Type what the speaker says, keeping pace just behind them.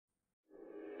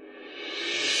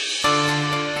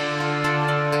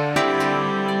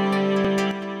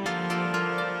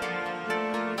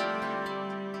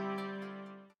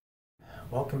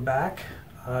welcome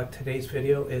back. Today's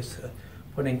video is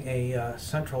putting a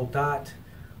central dot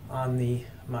on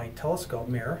my telescope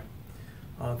mirror.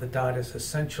 The dot is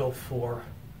essential for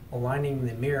aligning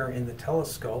the mirror in the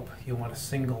telescope. You want a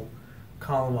single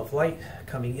column of light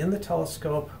coming in the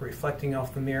telescope, reflecting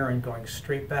off the mirror and going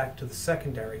straight back to the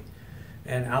secondary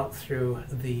and out through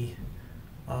the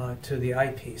to the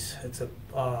eyepiece. It's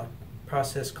a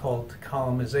process called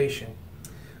columnization.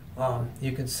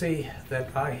 You can see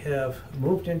that I have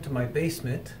moved into my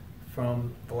basement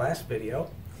from the last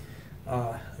video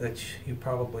that you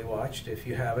probably watched. If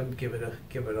you haven't, give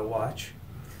it a watch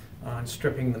on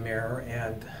stripping the mirror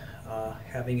and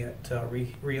having it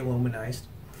re-illuminized.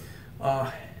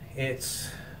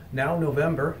 It's now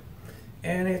November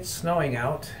and it's snowing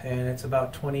out and it's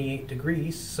about 28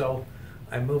 degrees, so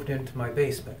I moved into my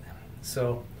basement.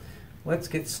 So let's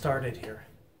get started here.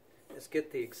 Let's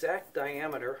get the exact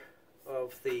diameter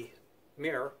of the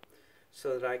mirror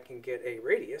so that I can get a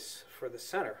radius for the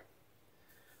center.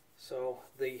 So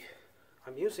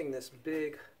I'm using this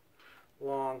big,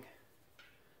 long,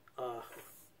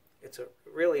 it's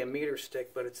really a meter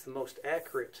stick, but it's the most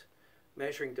accurate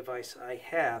measuring device I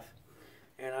have.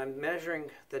 And I'm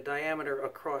measuring the diameter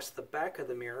across the back of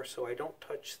the mirror so I don't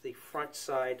touch the front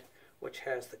side, which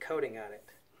has the coating on it.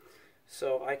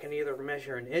 So I can either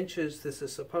measure in inches. This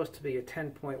is supposed to be a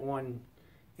 10.1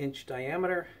 inch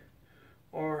diameter,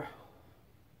 or,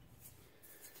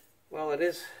 well, it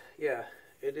is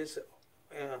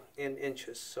in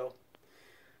inches. So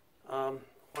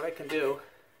what I can do,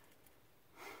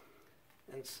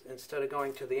 instead of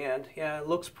going to the end, yeah, it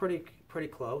looks pretty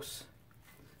close.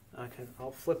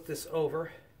 I'll flip this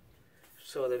over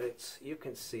so that you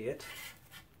can see it.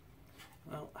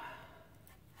 Well,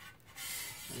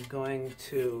 I'm going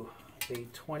to the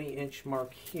 20-inch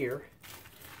mark here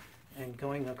and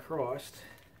going across.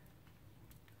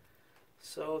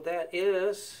 So that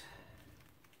is,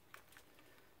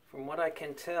 from what I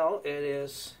can tell, it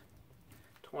is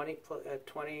 20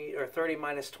 or 30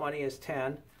 minus 20 is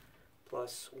 10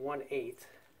 plus 1/8.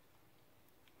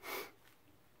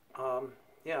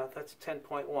 Yeah, that's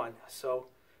 10.1. So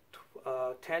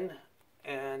 10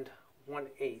 and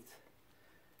 1/8.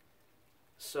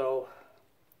 So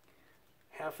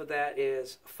half of that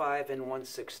is 5 and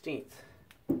 1/16.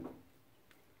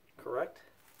 Correct?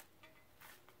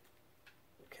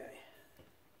 Okay.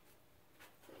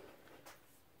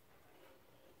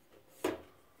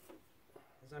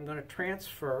 As I'm going to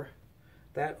transfer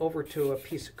that over to a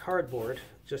piece of cardboard.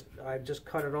 I've just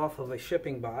cut it off of a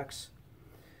shipping box,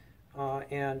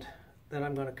 and then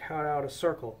I'm going to cut out a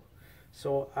circle.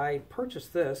 So I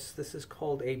purchased this. This is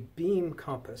called a beam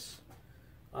compass.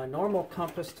 A normal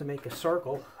compass to make a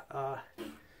circle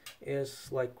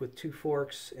is like with 2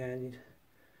 forks, and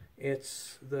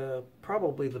it's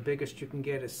probably the biggest you can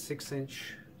get is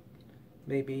 6-inch,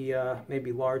 maybe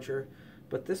larger.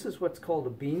 But this is what's called a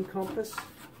beam compass.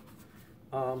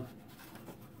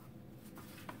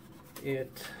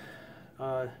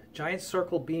 Giant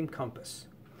circle beam compass.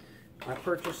 I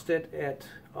purchased it at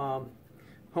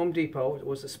Home Depot. It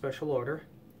was a special order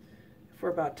for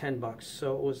about 10 bucks,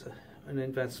 so it was an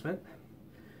investment.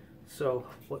 So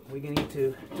what we need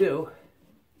to do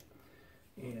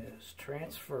is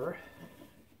transfer,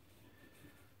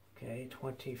 okay,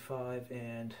 25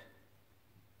 and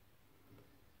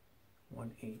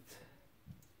 1/8.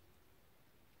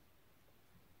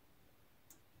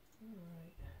 All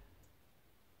right,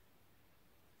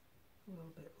 a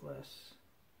little bit less.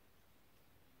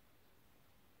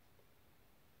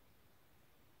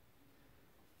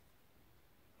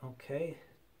 Okay.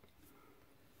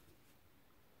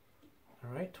 All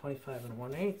right, 25 and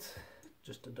 1/8,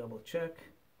 just to double check.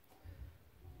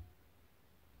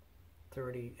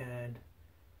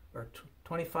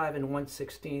 25 and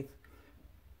 1/16,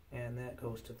 and that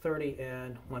goes to 30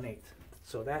 and 1/8.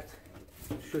 So that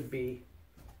should be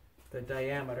the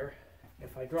diameter.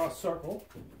 If I draw a circle,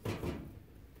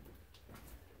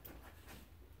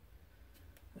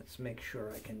 let's make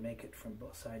sure I can make it from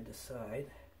both side to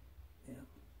side. Yeah.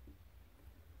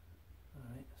 All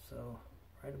right, so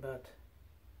right about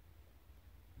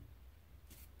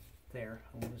there.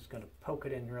 I'm just going to poke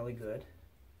it in really good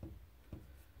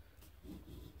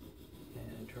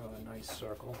and draw a nice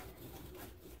circle.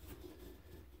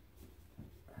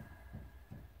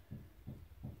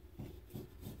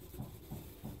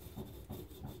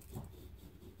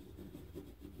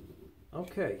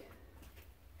 Okay,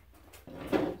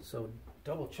 so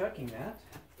double checking that.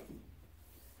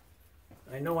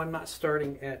 I know I'm not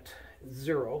starting at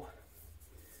 0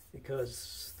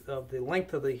 because of the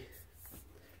length of the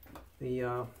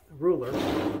ruler.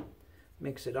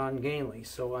 makes it ungainly.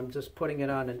 So I'm just putting it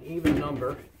on an even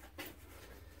number,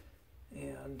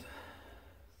 and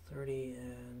 30,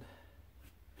 and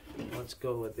let's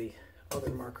go with the other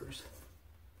markers.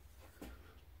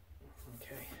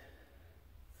 Okay,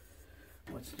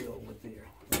 let's do it with the,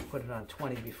 let's put it on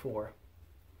 20 before.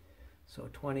 So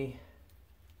 20,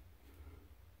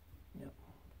 yep,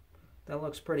 that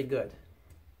looks pretty good.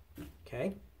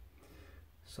 Okay,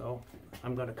 so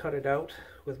I'm going to cut it out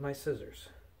with my scissors.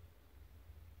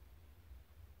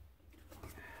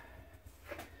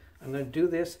 I'm going to do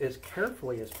this as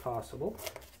carefully as possible.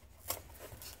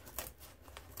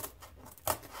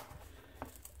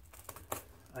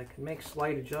 I can make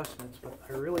slight adjustments, but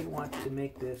I really want to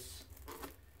make this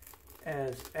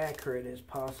as accurate as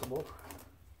possible.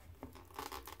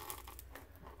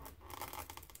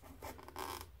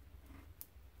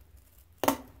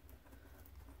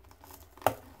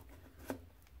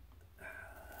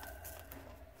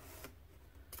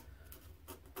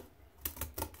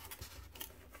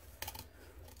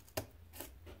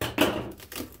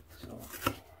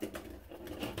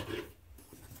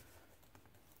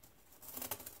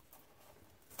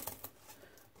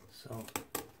 So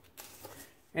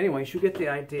anyways, you get the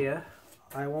idea.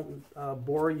 I won't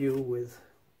bore you with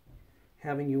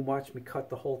having you watch me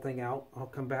cut the whole thing out. I'll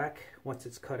come back once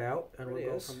it's cut out and we'll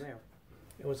go from there.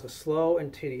 It was a slow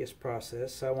and tedious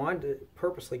process. I wanted to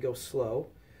purposely go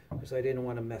slow because I didn't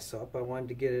want to mess up. I wanted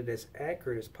to get it as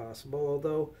accurate as possible,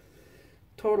 although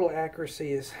total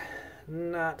accuracy is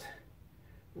not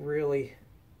really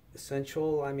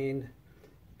essential. I mean,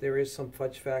 there is some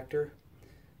fudge factor,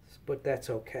 but that's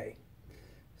okay.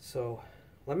 So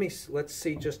let's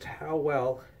see just how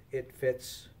well it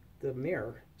fits the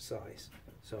mirror size.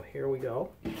 So here we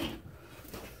go.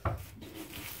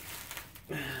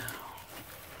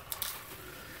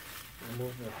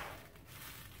 Remove the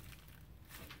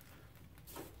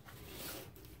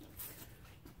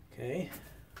okay.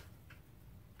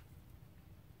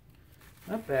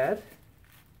 Not bad.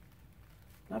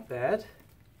 Not bad.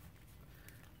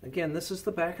 Again, this is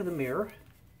the back of the mirror,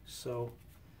 so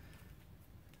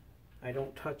I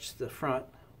don't touch the front.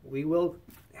 We will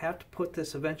have to put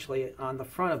this eventually on the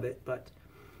front of it, but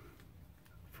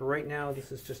for right now,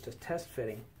 this is just a test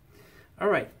fitting. All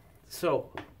right,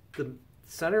 so the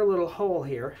center little hole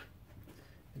here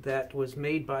that was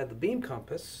made by the beam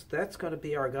compass, that's going to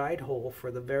be our guide hole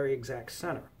for the very exact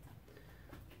center.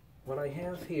 What I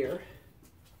have here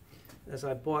is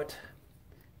I bought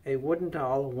a wooden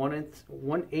dowel,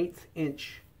 1/8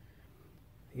 inch,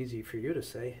 easy for you to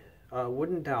say,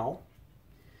 wooden dowel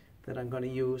that I'm going to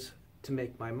use to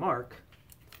make my mark,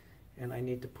 and I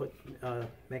need to put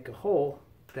make a hole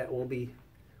that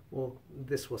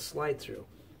this will slide through.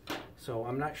 So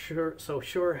I'm not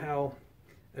sure how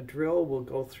a drill will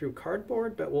go through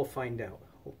cardboard, but we'll find out.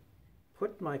 I'll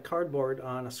put my cardboard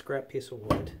on a scrap piece of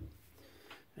wood,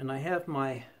 and I have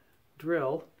my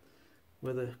drill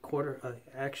with a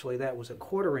actually that was a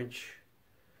 1/4 inch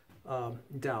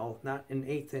dowel, not an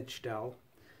 1/8 inch dowel.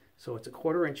 So it's a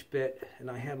 1/4 inch bit, and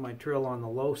I have my drill on the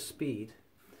low speed.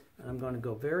 And I'm going to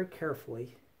go very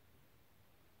carefully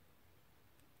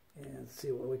and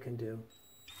see what we can do.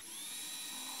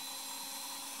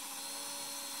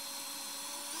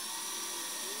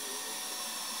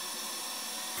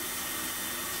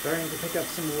 Starting to pick up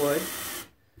some wood.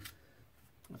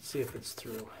 Let's see if it's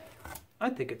through. I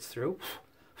think it's through.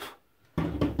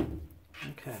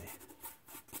 Okay.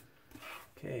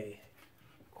 Okay.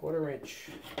 1/4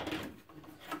 inch.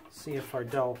 See if our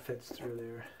dowel fits through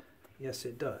there. Yes,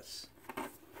 it does.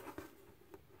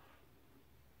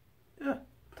 Yeah,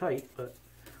 tight, but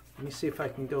let me see if I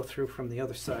can go through from the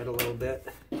other side a little bit.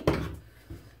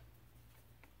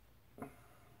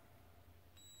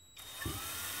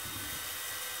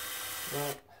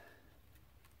 Well,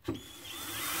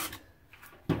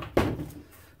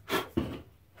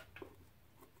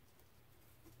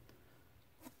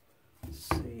 let's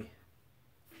see.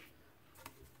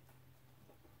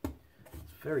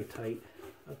 It's very tight.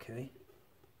 Okay.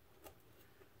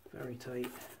 Very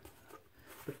tight.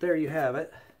 But there you have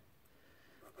it.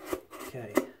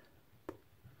 Okay.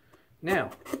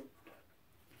 Now,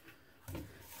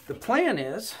 the plan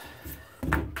is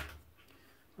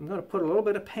I'm going to put a little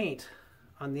bit of paint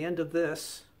on the end of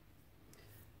this,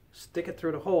 stick it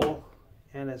through the hole,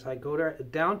 and as I go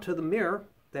down to the mirror,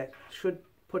 that should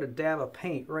put a dab of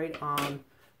paint right on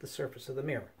the surface of the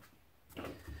mirror.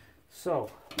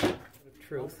 So, the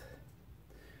truth,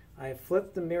 I have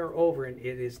flipped the mirror over, and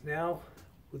it is now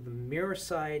with the mirror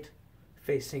side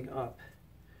facing up.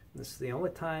 This is the only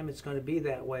time it's going to be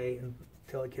that way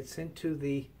until it gets into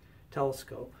the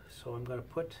telescope. So I'm going to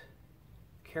put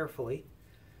carefully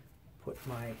put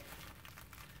my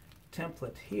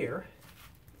template here,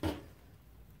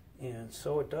 and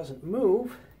so it doesn't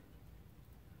move,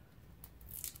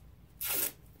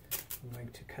 I'm going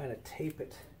to kind of tape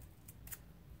it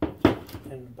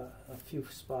in about a few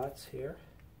spots here.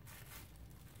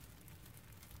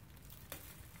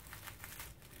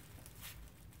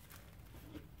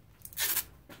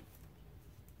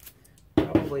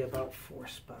 Probably about 4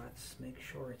 spots. Make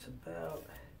sure it's about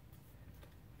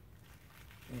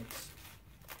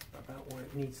where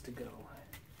it needs to go.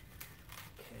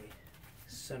 Okay,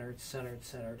 centered, centered,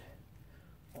 centered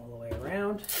all the way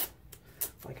around.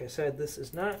 Like I said, this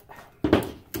is not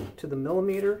to the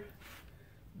millimeter,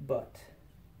 but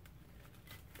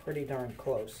pretty darn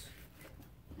close.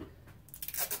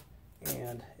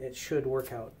 And it should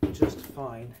work out just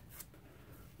fine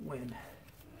when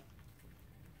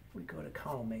we go to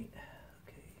collimate.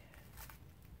 Okay.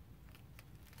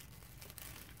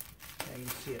 Now you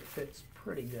can see it fits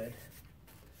pretty good.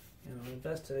 You know, the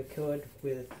best I could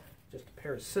with just a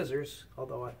pair of scissors,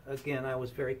 although again I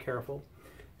was very careful.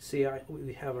 See,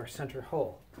 we have our center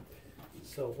hole.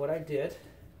 So what I did,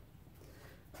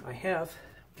 I have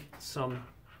some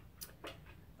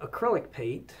acrylic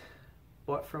paint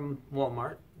bought from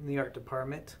Walmart in the art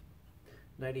department,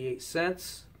 98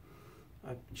 cents.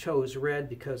 I chose red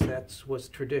because that was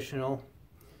traditional.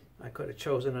 I could have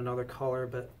chosen another color,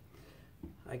 but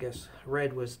I guess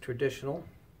red was traditional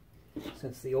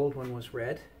since the old one was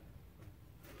red.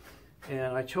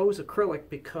 And I chose acrylic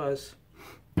because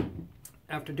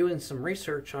after doing some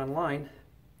research online,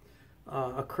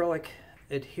 acrylic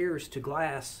adheres to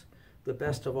glass the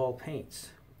best of all paints.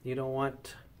 You don't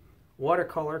want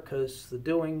watercolor because the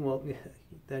dewing will,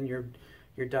 then your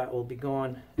dot will be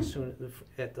gone as soon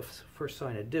at the first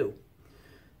sign of dew.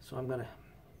 So I'm going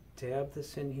to dab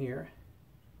this in here.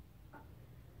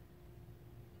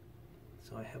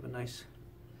 So I have a nice,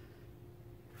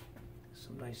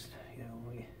 you know,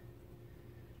 let me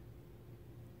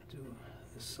do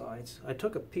the sides. I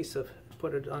took a piece of,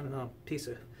 put it on a piece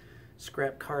of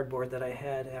scrap cardboard that I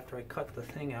had after I cut the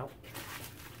thing out.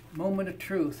 Moment of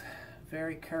truth,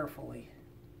 very carefully.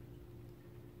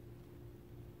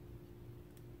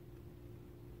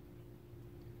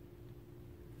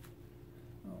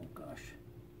 Oh gosh.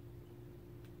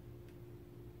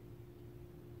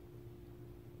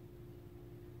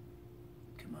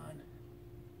 Come on.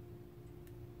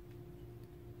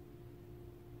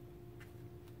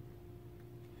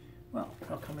 Well,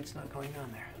 how come it's not going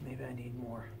on there? Maybe I need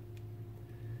more.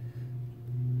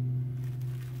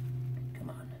 Come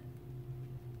on.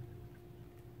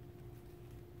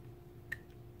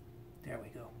 There we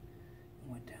go. It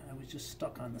went down. I was just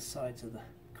stuck on the sides of the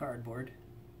cardboard.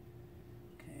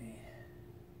 Okay.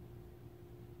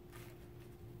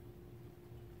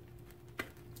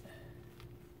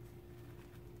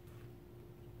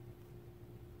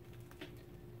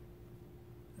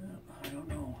 I don't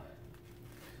know.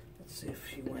 Let's see if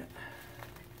she went.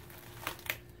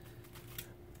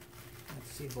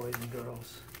 Let's see, boys and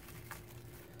girls.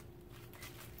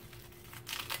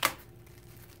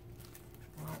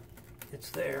 Well, it's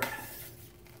there.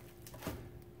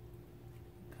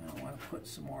 Kind of want to put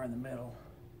some more in the middle.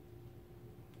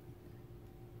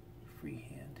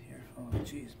 Freehand here. Oh,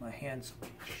 geez, my hand's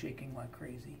shaking like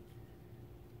crazy.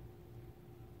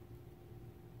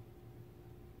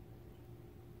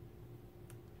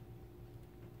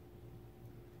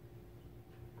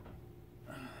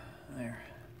 There.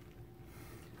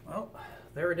 Well,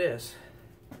 there it is.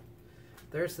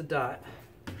 There's the dot.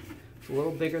 It's a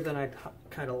little bigger than I'd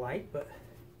kind of like, but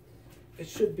it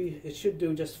should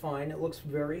do just fine. It looks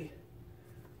very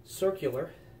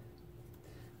circular,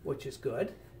 which is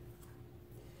good.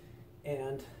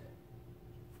 And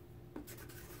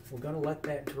we're going to let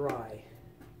that dry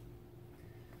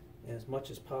as much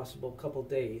as possible, a couple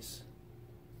days.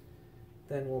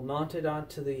 Then we'll mount it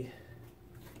onto the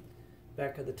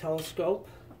back of the telescope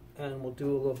and we'll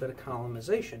do a little bit of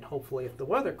columnization. Hopefully, if the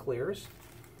weather clears.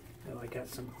 Oh, I got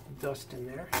some dust in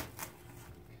there.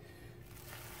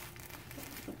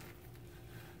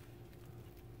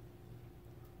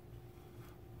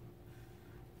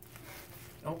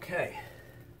 Okay,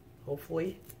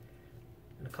 hopefully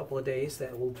in a couple of days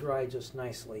that will dry just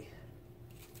nicely.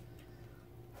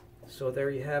 So there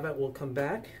you have it. We'll come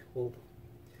back. We'll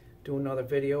do another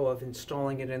video of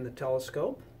installing it in the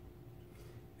telescope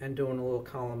and doing a little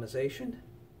columnization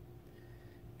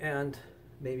and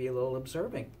maybe a little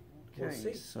observing. Okay, we'll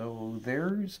see. So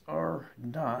there's our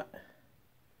dot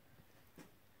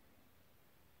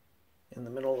in the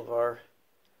middle of our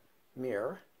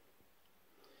mirror.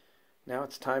 Now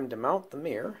it's time to mount the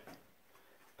mirror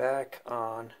back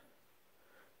on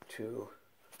to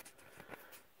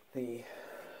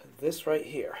this right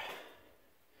here,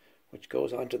 which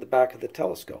goes onto the back of the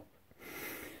telescope.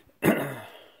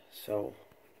 So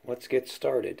let's get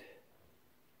started.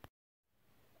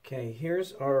 Okay,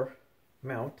 here's our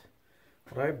mount.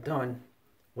 What I've done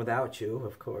without you,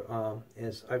 of course,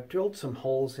 is I've drilled some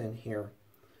holes in here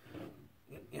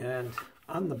and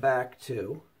on the back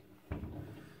too,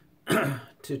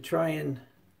 to try and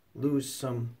lose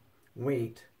some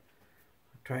weight,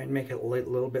 try and make it a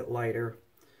little bit lighter.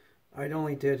 I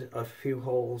only did a few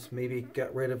holes, maybe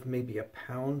got rid of maybe a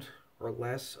pound or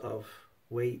less of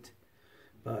weight,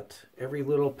 but every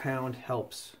little pound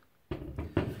helps.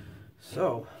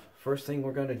 So first thing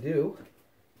we're going to do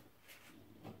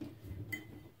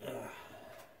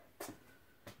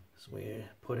is we're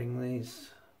putting these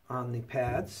on the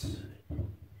pads.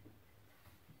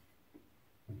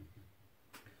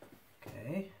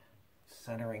 Okay,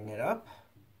 centering it up.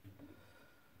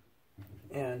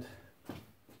 And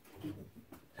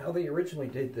how they originally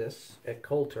did this at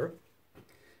Coulter,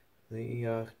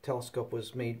 the telescope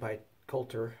was made by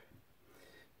Coulter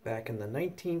back in the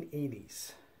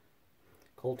 1980s.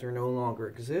 Coulter no longer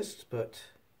exists, but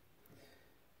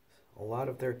a lot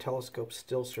of their telescopes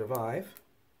still survive.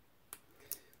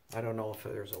 I don't know if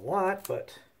there's a lot,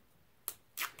 but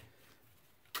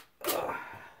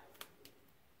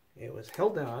it was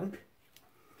held on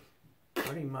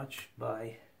pretty much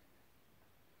by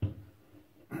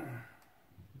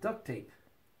duct tape.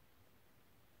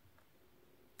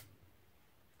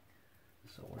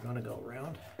 So we're going to go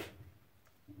around.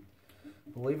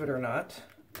 Believe it or not,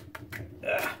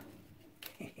 and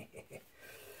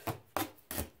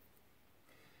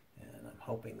I'm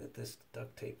hoping that this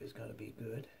duct tape is going to be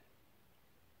good.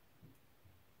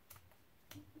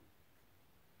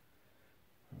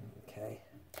 Okay,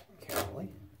 carefully.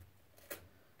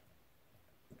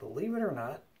 Believe it or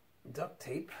not, duct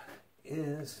tape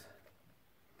is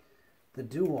the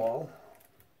do-all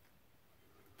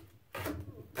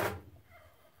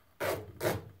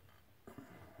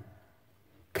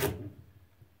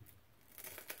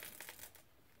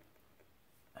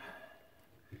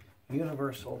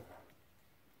universal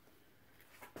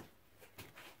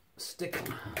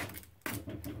stickum.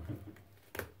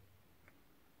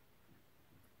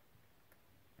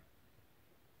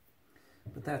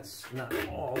 But that's not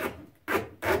all.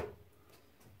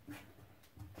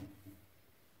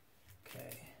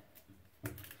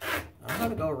 I'm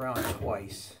going to go around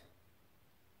twice.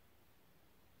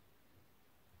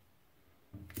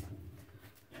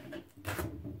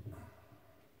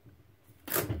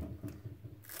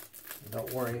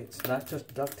 Don't worry, it's not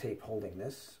just duct tape holding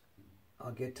this.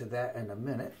 I'll get to that in a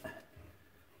minute.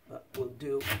 But we'll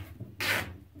do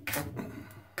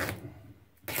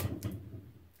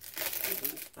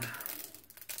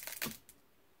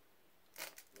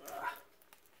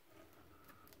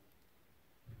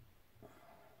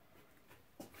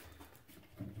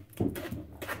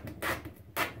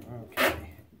okay.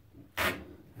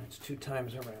 That's 2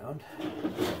 times around.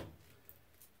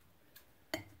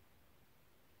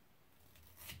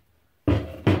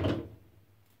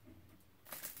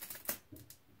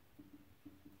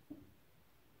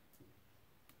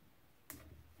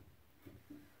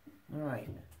 All right.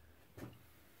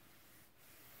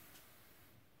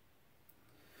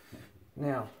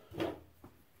 Now,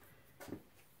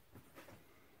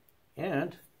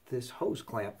 and this hose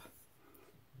clamp,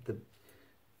 the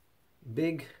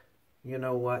big, you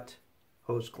know what,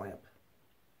 hose clamp.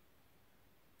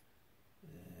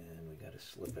 And we got to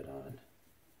slip it on.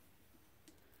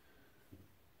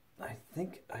 I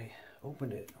think I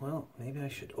opened it. Well, maybe I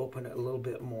should open it a little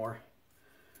bit more.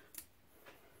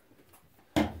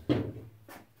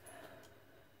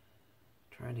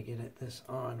 Trying to get this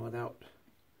on without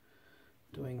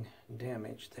doing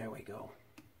damage. There we go.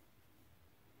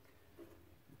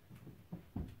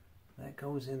 That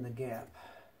goes in the gap.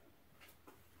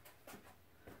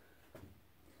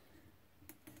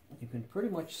 You can pretty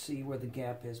much see where the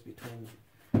gap is between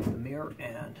the mirror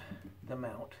and the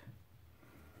mount.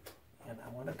 And I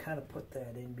want to kind of put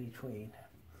that in between.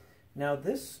 Now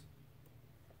this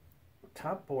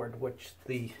top board, which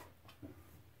the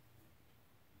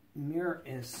mirror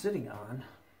is sitting on,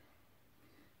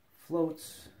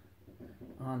 floats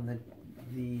on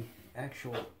the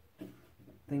actual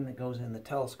thing that goes in the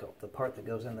telescope, the part that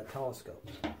goes in the telescope.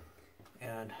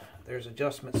 And there's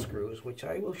adjustment screws, which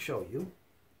I will show you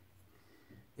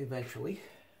eventually.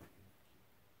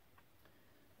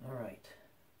 All right,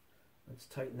 let's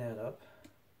tighten that up.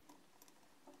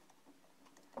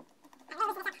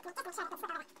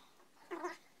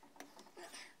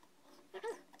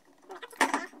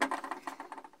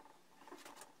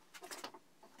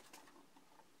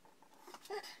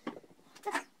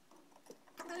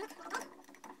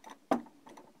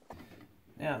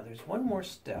 Now, there's one more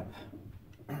step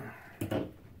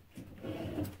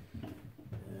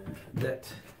that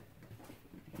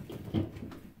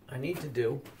I need to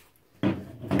do,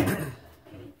 and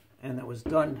that was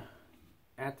done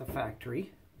at the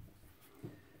factory,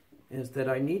 is that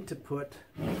I need to put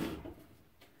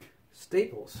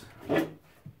staples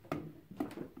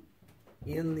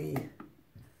in the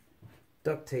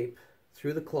duct tape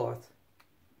through the cloth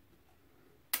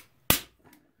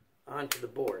onto the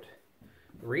board.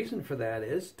 The reason for that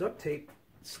is duct tape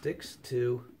sticks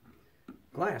to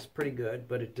glass pretty good,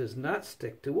 but it does not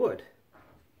stick to wood.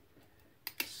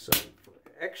 So for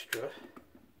extra,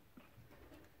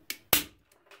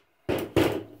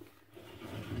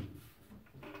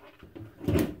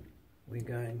 we're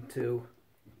going to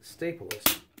staple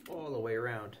this all the way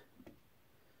around.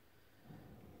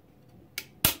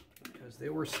 Because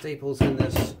there were staples in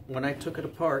this. When I took it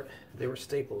apart, there were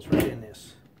staples right in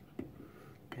this.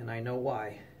 And I know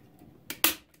why.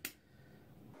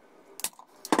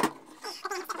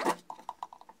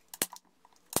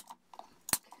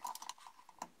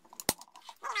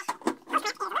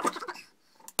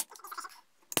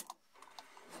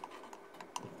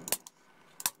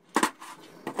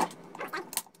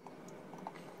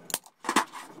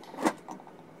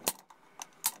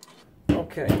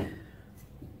 Okay,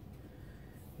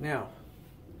 now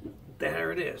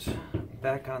there it is,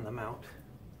 back on the mount.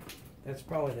 That's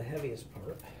probably the heaviest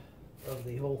part of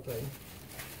the whole thing.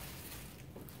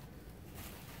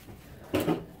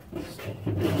 So,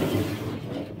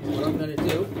 what I'm going to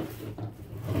do,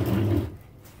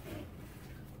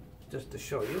 just to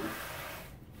show you,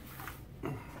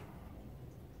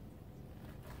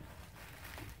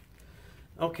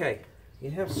 okay,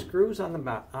 you have screws on the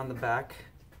back.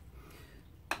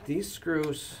 These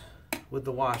screws with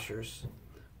the washers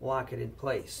lock it in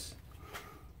place.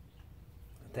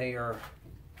 They are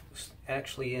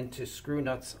actually into screw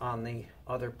nuts on the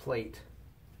other plate.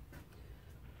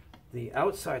 The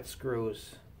outside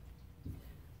screws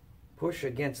push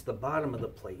against the bottom of the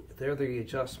plate. They're the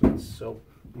adjustments. So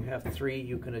you have three,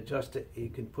 you can adjust it. You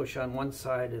can push on one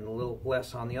side and a little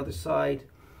less on the other side,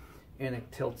 and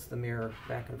it tilts the mirror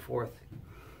back and forth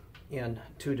in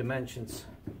 2 dimensions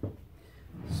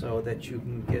so that you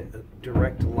can get a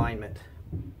direct alignment.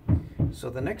 So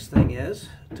the next thing is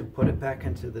to put it back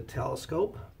into the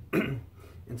telescope and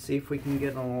see if we can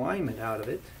get an alignment out of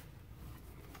it,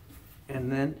 and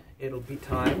then it'll be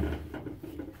time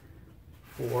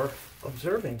for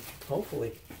observing,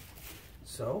 hopefully.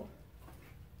 So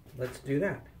let's do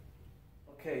that.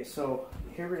 Okay, so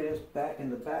here it is back in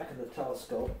the back of the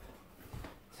telescope.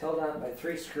 It's held on by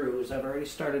 3 screws. I've already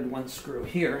started 1 screw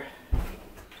here.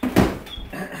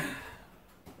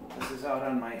 This is out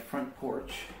on my front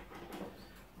porch.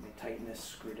 Let me tighten this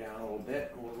screw down a little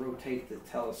bit. We'll rotate the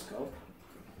telescope.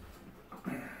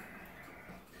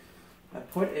 I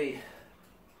put a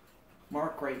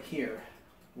mark right here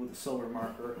with a silver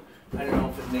marker. I don't know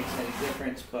if it makes any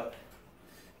difference, but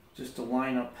just to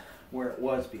line up where it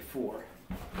was before.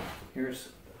 Here's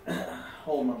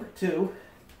hole number 2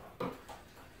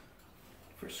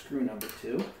 for screw number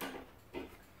 2.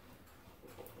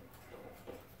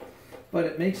 But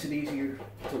it makes it easier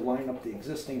to line up the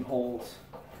existing holes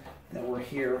that were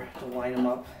here, to line them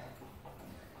up,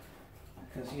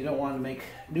 because you don't want to make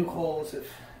new holes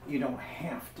if you don't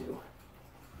have to.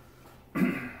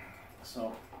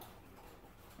 So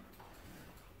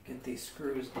get these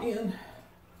screws in,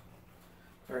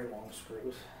 very long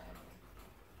screws.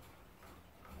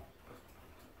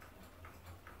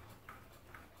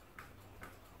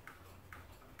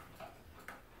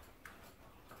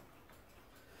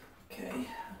 Okay,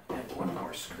 and 1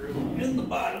 more screw in the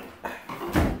bottom.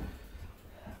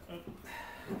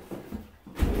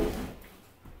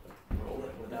 Roll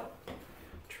it without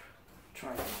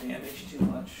trying to damage too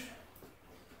much.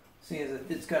 See,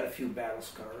 it's got a few battle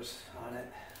scars on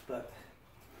it, but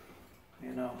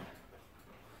you know,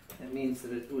 it means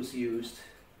that it was used.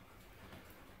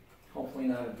 Hopefully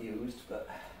not abused, but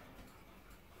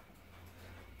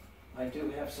I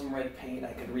do have some red paint.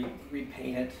 I could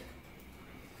repaint it.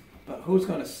 But who's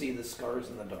going to see the scars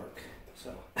in the dark?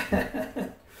 So,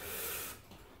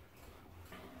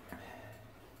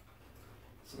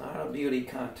 it's not a beauty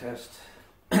contest.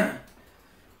 As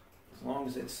long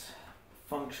as it's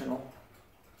functional.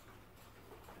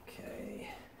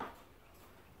 Okay,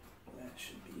 that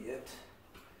should be it.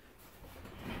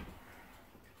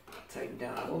 Tighten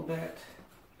down a little bit.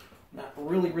 Not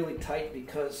really, really tight,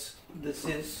 because the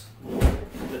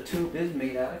tube is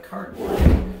made out of cardboard.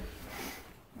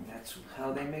 That's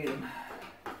how they made them.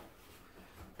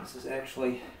 This is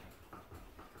actually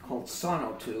called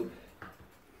sonotube,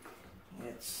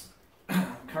 It's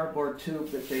cardboard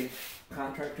tube that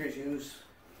contractors use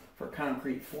for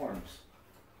concrete forms.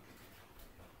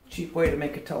 Cheap way to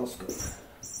make a telescope.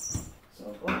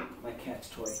 So, oh, my cat's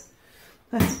toy.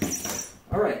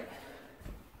 Alright.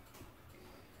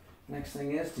 Next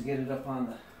thing is to get it up on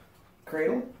the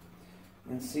cradle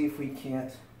and see if we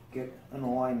can't get an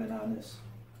alignment on this.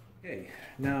 Okay,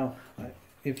 now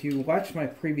if you watched my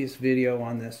previous video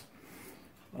on this,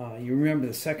 you remember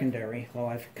the secondary. Well,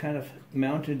 I've kind of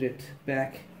mounted it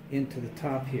back into the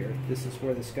top here. This is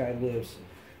where this guy lives,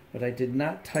 but I did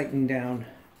not tighten down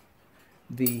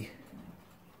the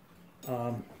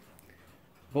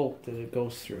bolt that it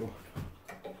goes through.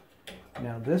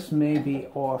 Now this may be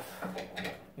off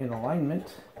in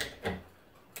alignment,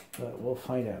 but we'll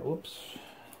find out. Whoops.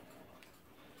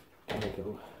 There we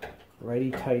go.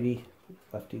 Righty tighty,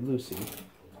 lefty loosey.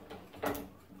 I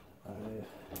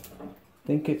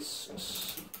think it's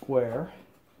square,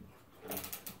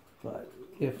 but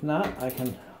if not, I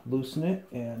can loosen it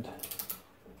and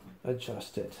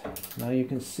adjust it. Now you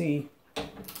can see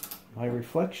my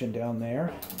reflection down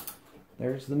there.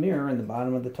 There's the mirror in the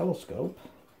bottom of the telescope.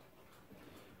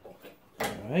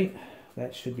 Alright,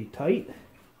 that should be tight.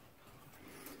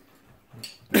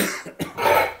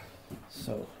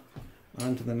 So,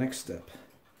 on to the next step.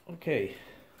 Okay,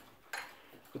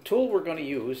 the tool we're going to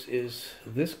use is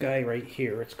this guy right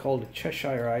here. It's called a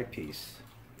Cheshire eyepiece.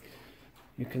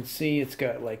 You can see it's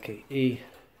got like a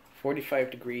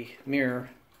 45-degree mirror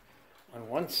on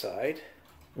one side.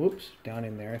 Whoops, down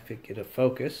in there, if it get a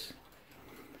focus,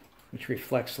 which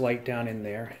reflects light down in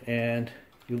there. And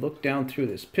you look down through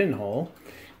this pinhole,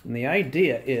 and the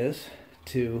idea is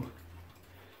to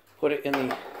put it in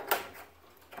the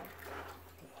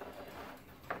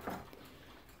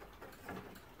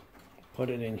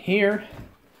in here,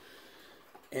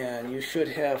 and you should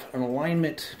have an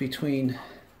alignment between.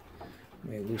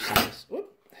 Let me loosen this.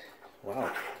 Whoop.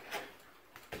 Wow.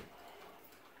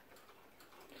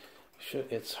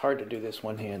 It's hard to do this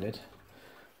one-handed.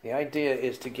 The idea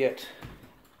is to get,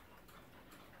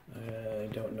 I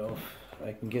don't know if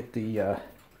I can get the,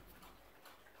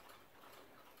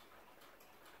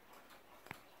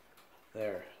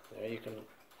 there you can,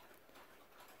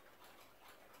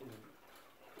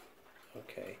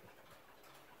 okay.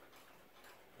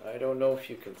 I don't know if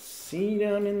you can see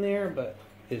down in there, but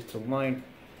it's to line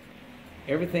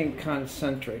everything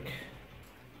concentric.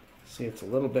 See, it's a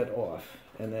little bit off,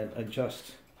 and then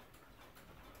adjust.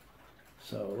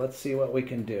 So let's see what we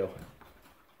can do.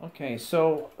 Okay,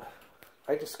 so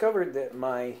I discovered that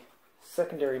my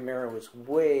secondary mirror was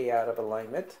way out of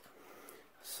alignment.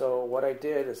 So what I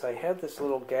did is I had this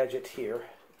little gadget here.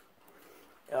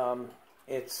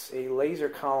 It's a laser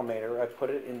collimator. I put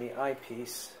it in the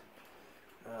eyepiece.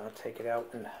 I'll take it out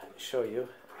and show you.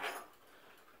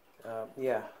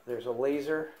 Yeah, there's a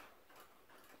laser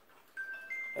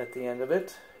at the end of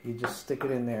it. You just stick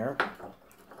it in there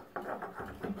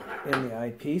in the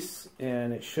eyepiece,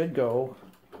 and it should go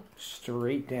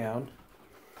straight down.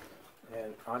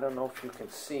 And I don't know if you can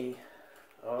see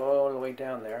all the way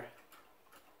down there.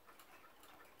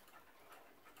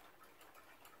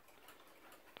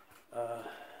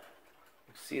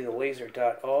 You see the laser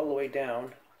dot all the way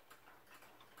down,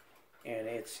 and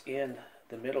it's in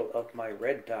the middle of my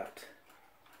red dot.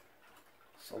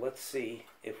 So let's see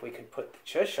if we can put the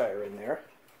Cheshire in there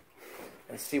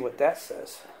and see what that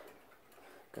says,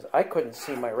 because I couldn't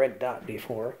see my red dot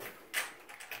before.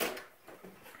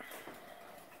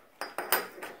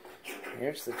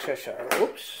 Here's the Cheshire.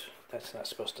 Whoops, that's not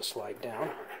supposed to slide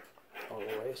down all the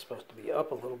way. It's supposed to be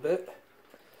up a little bit.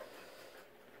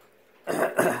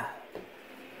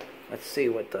 Let's see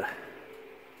what the...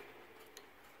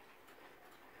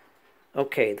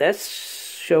 Okay, that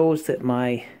shows that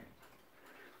my...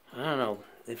 I don't know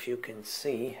if you can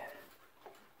see.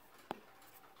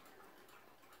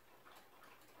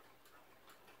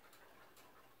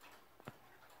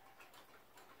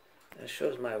 That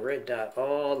shows my red dot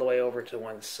all the way over to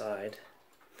one side.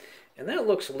 And that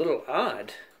looks a little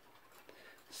odd.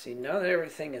 See, now that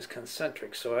everything is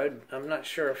concentric, so I'm not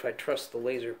sure if I trust the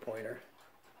laser pointer,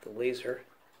 the laser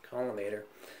collimator.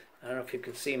 I don't know if you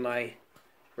can see my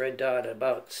red dot at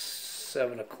about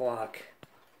 7 o'clock.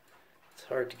 It's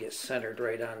hard to get centered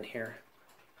right on here.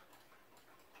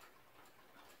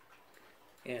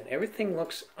 And everything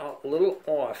looks a little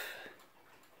off.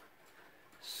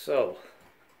 So,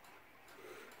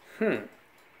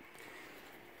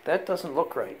 that doesn't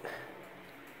look right.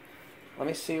 Let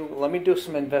me see, let me do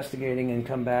some investigating and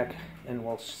come back and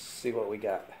we'll see what we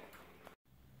got.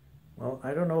 Well,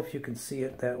 I don't know if you can see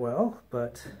it that well,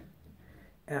 but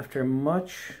after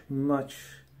much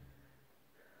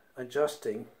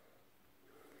adjusting,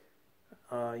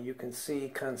 you can see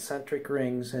concentric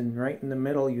rings, and right in the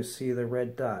middle you see the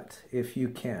red dot, if you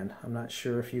can. I'm not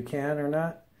sure if you can or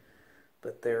not,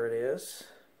 but there it is.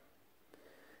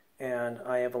 And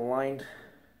I have aligned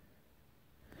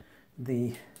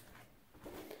the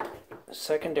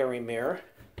secondary mirror.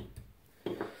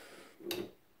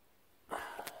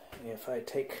 If I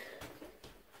take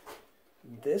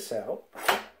this out,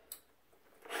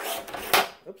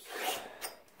 oops,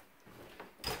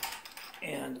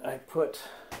 and I put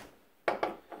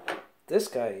this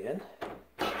guy in,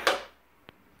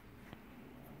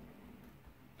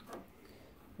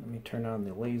 let me turn on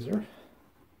the laser.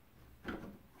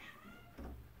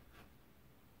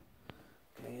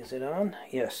 Okay, is it on?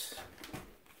 Yes.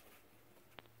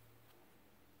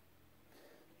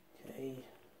 Okay.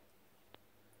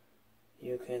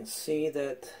 You can see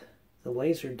that the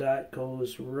laser dot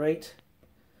goes right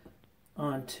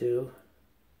onto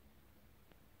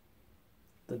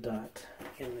the dot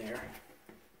in there.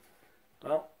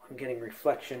 Well, I'm getting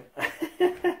reflection.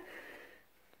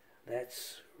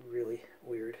 That's really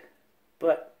weird.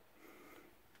 But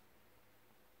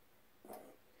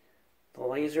the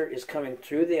laser is coming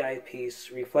through the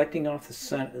eyepiece, reflecting off the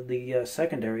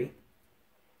secondary,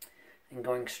 and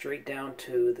going straight down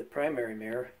to the primary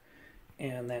mirror.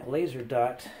 And that laser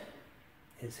dot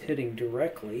is hitting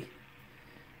directly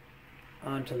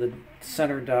onto the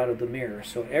center dot of the mirror.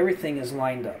 So everything is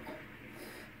lined up.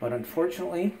 But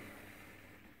unfortunately,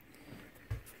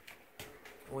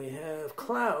 we have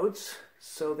clouds,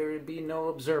 so there would be no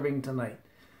observing tonight.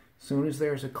 As soon as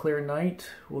there's a clear night,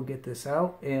 we'll get this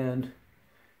out, and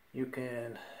you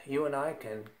and I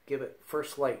can give it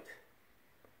first light.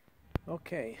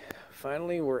 Okay,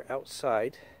 finally we're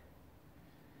outside.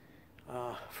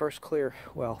 First clear,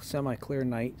 well, semi-clear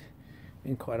night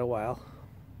in quite a while.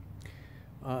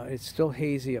 It's still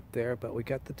hazy up there, but we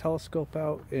got the telescope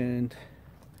out, and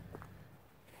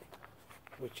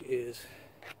which is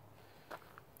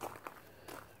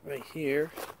right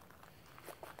here.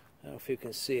 I don't know if you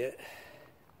can see it.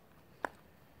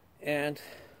 And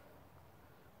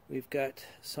we've got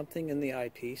something in the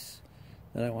eyepiece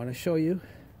that I want to show you.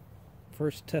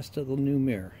 First test of the new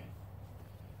mirror.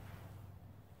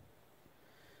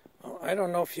 Well, I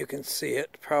don't know if you can see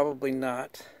it, probably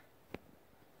not.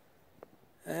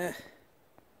 It's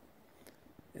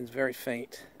very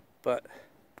faint, but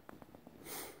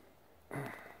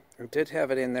I did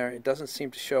have it in there. It doesn't seem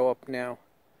to show up now.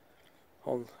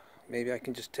 Hold, maybe I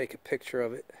can just take a picture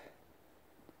of it.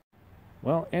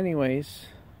 Well, anyways,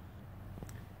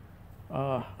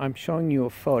 I'm showing you a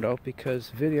photo because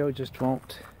video just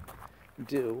won't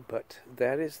do, but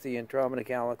that is the Andromeda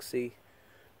Galaxy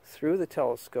through the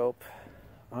telescope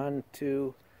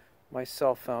onto my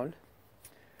cell phone.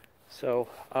 So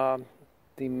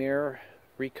the mirror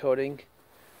recoding,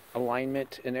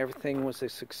 alignment, and everything was a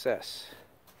success.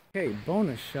 Okay,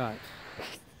 bonus shot.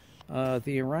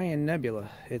 The Orion Nebula.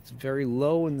 It's very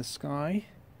low in the sky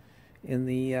in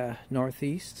the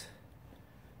northeast,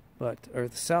 or the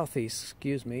southeast,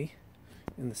 excuse me,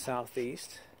 in the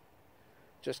southeast,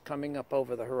 just coming up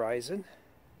over the horizon.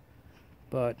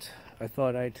 But I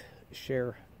thought I'd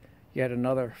share yet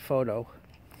another photo.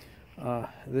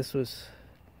 This was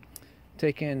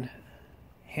taken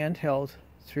handheld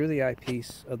through the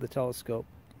eyepiece of the telescope.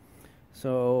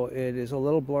 So it is a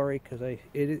little blurry because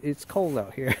it's cold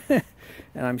out here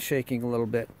and I'm shaking a little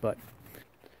bit. But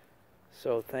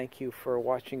so thank you for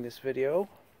watching this video.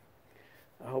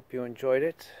 I hope you enjoyed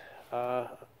it. I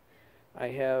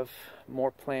have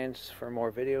more plans for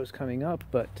more videos coming up,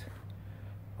 but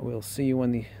we'll see you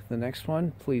in the next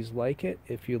one. Please like it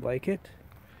if you like it,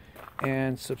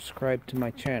 and subscribe to my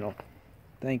channel.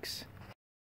 Thanks.